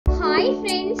Hi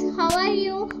friends, how are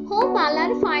you? Hope all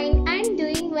are fine and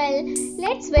doing well.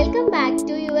 Let's welcome back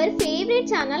to your favorite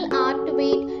channel Art to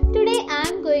Beat. Today I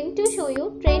am going to show you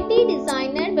trendy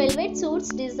designer velvet suits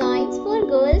designs for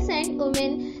girls and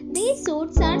women. These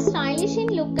suits are stylish in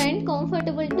look and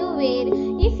comfortable to wear.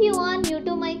 If you are new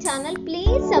to my channel,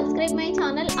 please subscribe my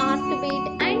channel Art to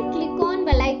Beat and click on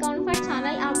bell icon for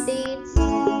channel updates.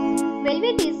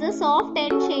 Velvet is a soft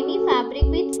and shiny fabric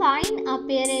with fine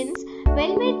appearance.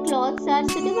 Velvet cloths are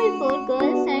suitable for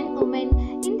girls and women.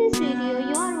 In this video,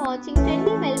 you are watching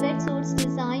trendy velvet suits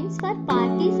designs for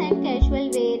parties and casual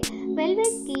wear.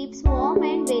 Velvet keeps warm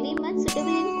and very much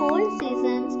suitable in cold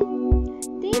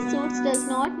seasons. These suits does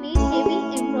not need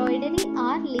heavy embroidery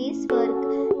or lace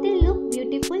work. They look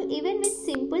beautiful even with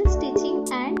simple stitching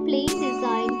and plain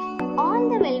design. All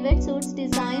the velvet suits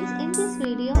designs in this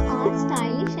video are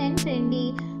stylish and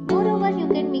trendy. Moreover, you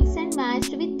can mix and match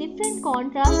with different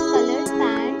contrast colored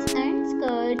pants and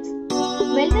skirts.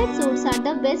 Velvet suits are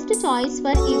the best choice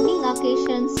for evening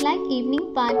occasions like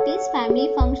evening parties, family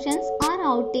functions or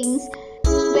outings.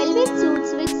 Velvet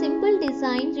suits with simple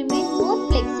design remain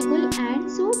more flexible and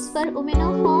suits for women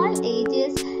of all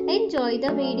ages. Enjoy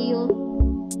the video.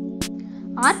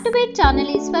 Art to Beat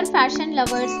channel is for fashion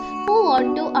lovers who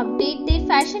want to update their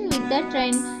fashion with the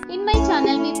trend. In my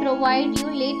channel, we provide you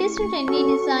latest trendy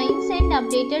designs and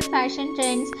updated fashion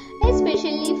trends,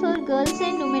 especially for girls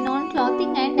and women on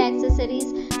clothing and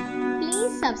accessories.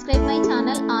 Please subscribe my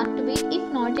channel Art to Beat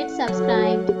if not yet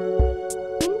subscribed.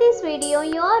 In this video,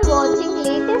 you are watching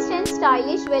latest and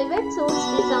stylish velvet suits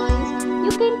designs.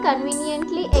 You can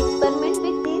conveniently experiment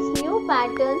with these new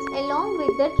patterns along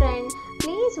with the trend.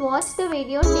 Please watch the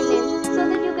video till end so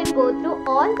that you can go through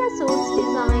all the suits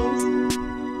designs.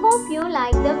 Hope you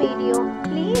like the video.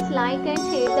 Please like and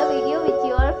share the video with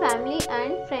your family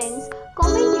and friends.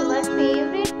 Comment your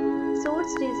favorite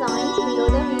suits designs below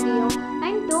the video.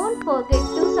 And don't forget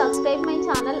to subscribe my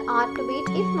channel Art to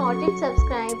Beat if not yet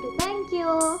subscribed. Thank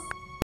you.